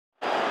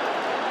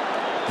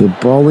The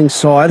bowling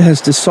side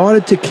has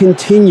decided to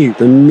continue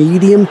the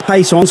medium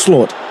pace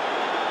onslaught.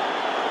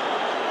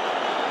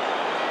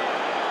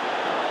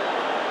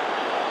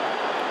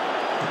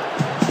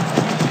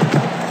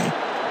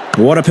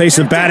 What a piece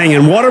of batting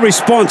and what a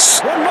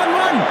response.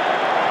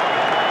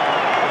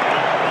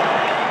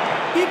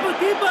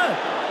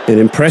 An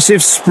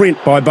impressive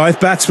sprint by both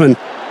batsmen.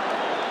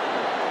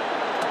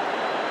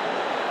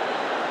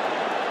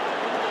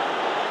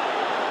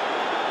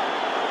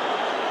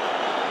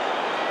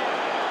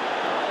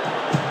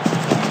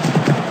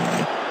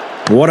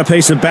 What a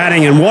piece of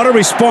batting and what a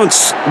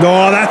response.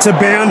 Oh, that's a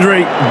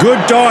boundary.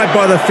 Good dive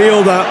by the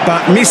fielder,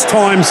 but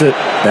mistimes it.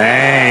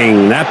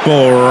 Bang, that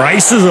ball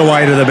races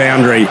away to the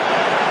boundary.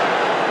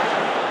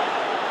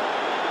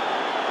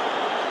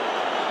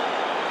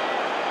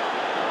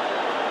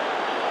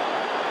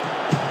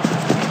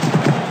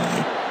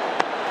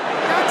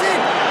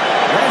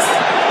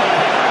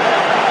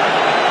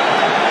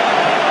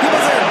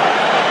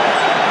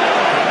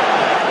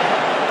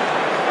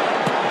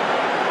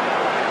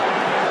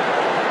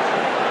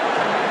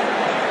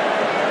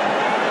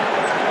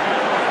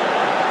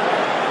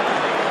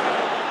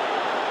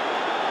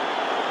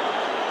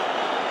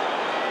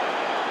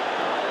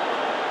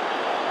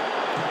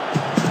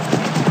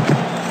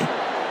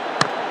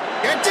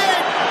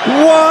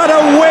 What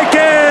a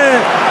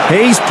wicket!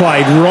 He's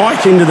played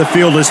right into the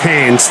fielder's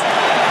hands.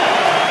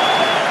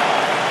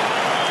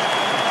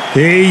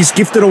 He's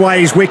gifted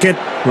away his wicket.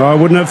 I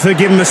wouldn't have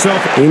forgiven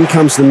myself. In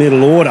comes the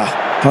middle order.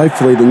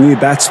 Hopefully the new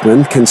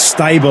batsman can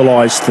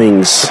stabilise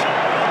things.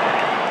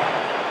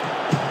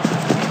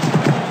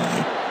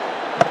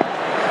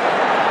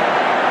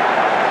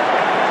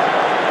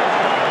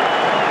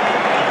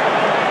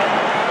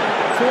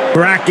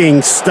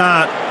 Cracking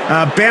start.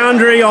 A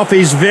boundary off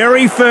his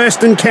very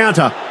first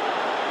encounter.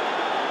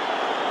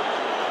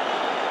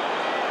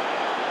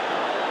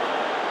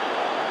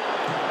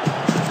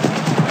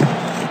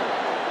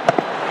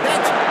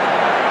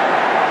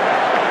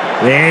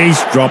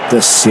 He's dropped the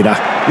sitter.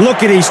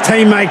 Look at his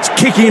teammates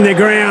kicking the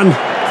ground.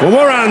 4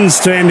 more runs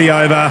to end the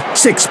over.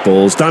 6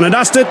 balls done and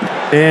dusted,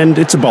 and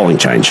it's a bowling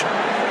change.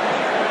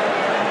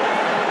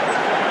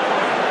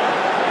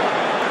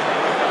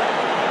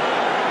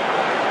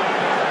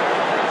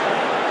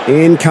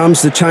 In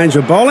comes the change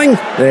of bowling.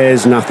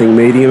 There's nothing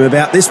medium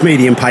about this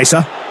medium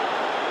pacer.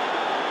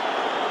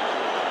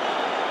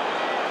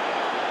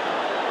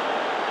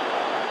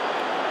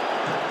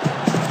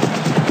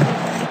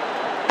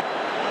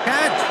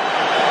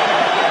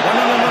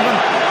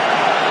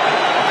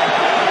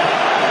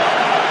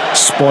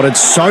 Spotted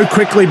so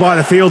quickly by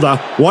the fielder.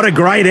 What a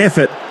great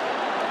effort.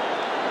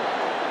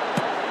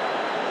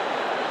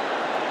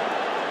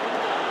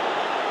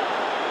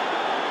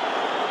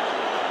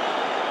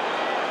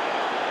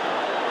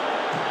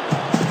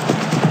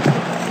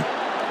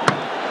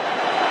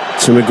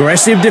 Some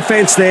aggressive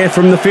defence there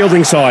from the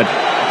fielding side.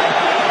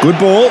 Good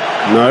ball.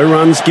 No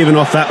runs given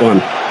off that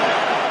one.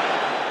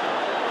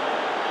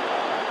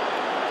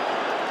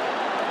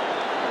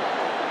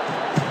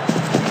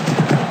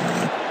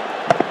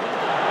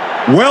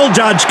 Well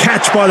judged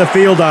catch by the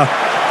fielder.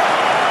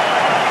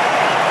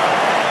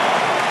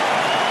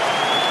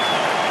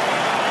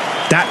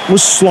 That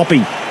was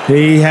sloppy.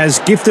 He has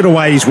gifted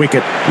away his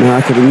wicket.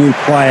 Mark of a new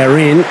player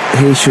in.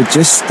 He should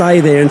just stay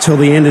there until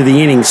the end of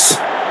the innings.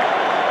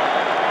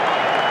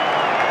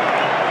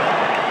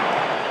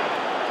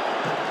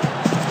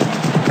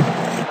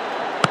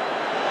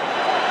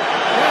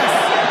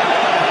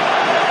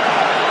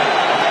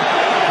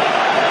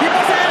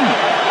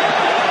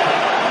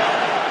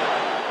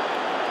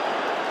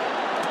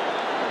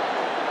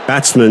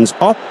 Batsman's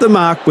off the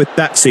mark with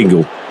that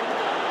single.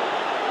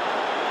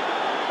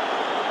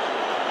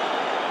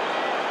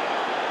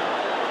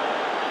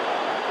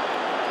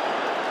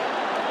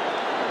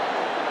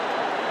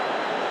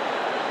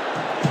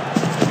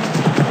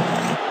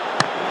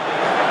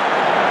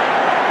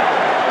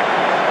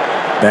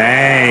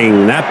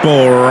 Bang! That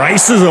ball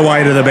races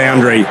away to the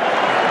boundary.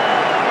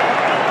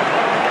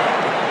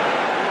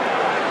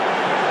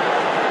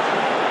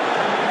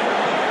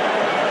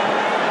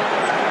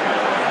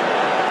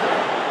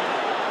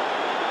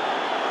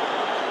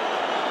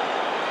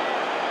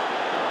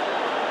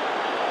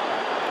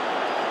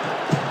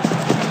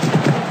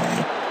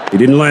 He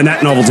didn't learn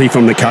that novelty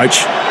from the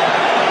coach.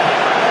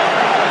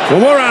 4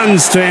 more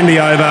runs to end the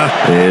over.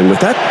 And with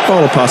that,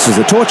 bowler passes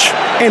the torch.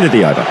 End of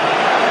the over.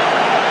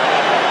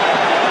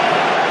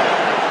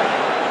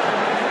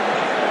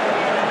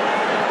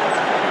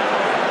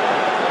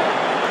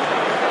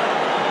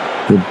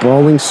 The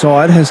bowling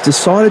side has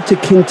decided to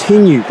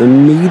continue the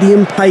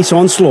medium pace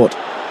onslaught.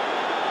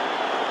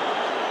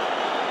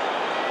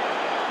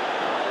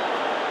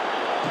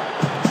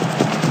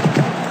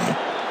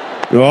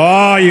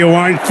 Oh, you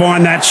won't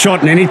find that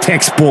shot in any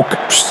textbook.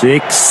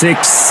 6,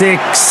 6,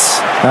 6.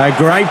 A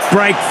great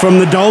break from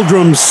the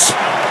doldrums.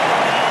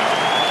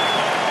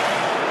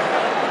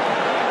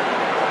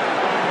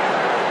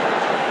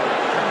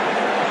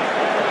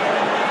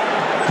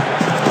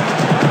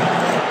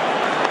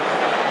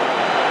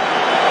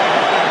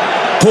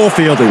 Poor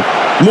fielding.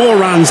 More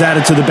runs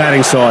added to the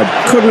batting side.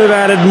 Couldn't have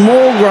added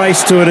more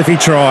grace to it if he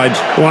tried.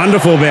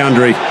 Wonderful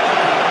boundary.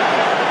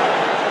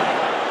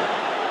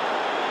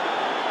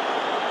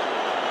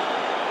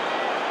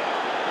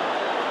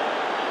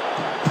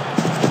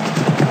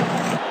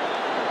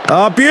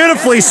 Oh,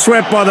 beautifully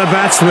swept by the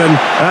batsman.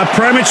 A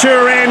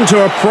premature end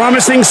to a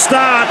promising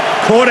start.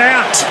 Caught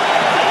out.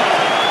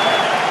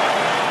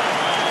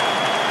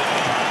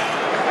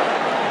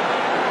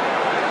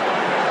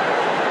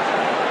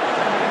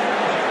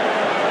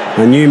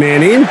 A new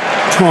man in.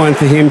 Time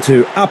for him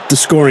to up the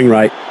scoring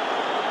rate.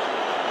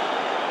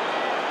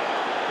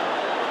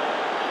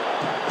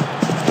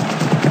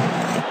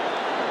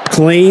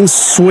 Clean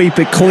sweep.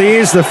 It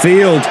clears the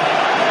field.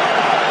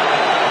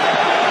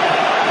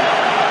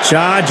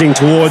 Charging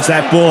towards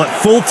that ball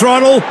at full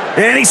throttle,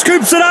 and he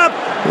scoops it up.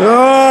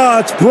 Oh,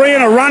 it's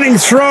brilliant, a running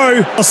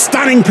throw. A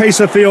stunning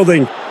piece of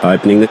fielding.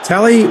 Opening the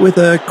tally with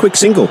a quick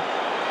single.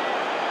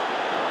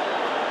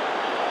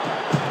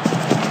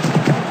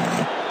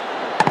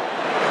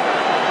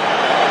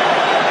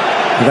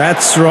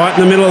 That's right in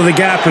the middle of the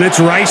gap, and it's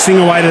racing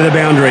away to the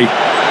boundary.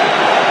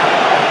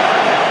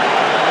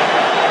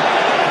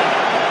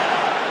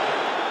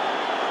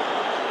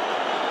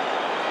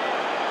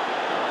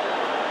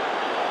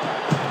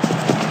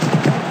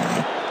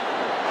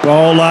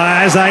 Bowler,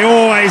 as they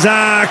always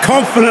are,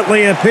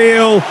 confidently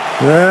appeal.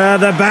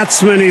 The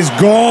batsman is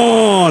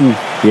gone.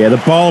 Yeah,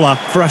 the bowler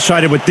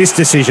frustrated with this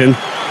decision.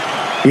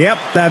 Yep,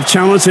 they've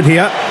challenged it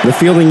here. The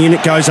fielding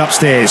unit goes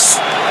upstairs.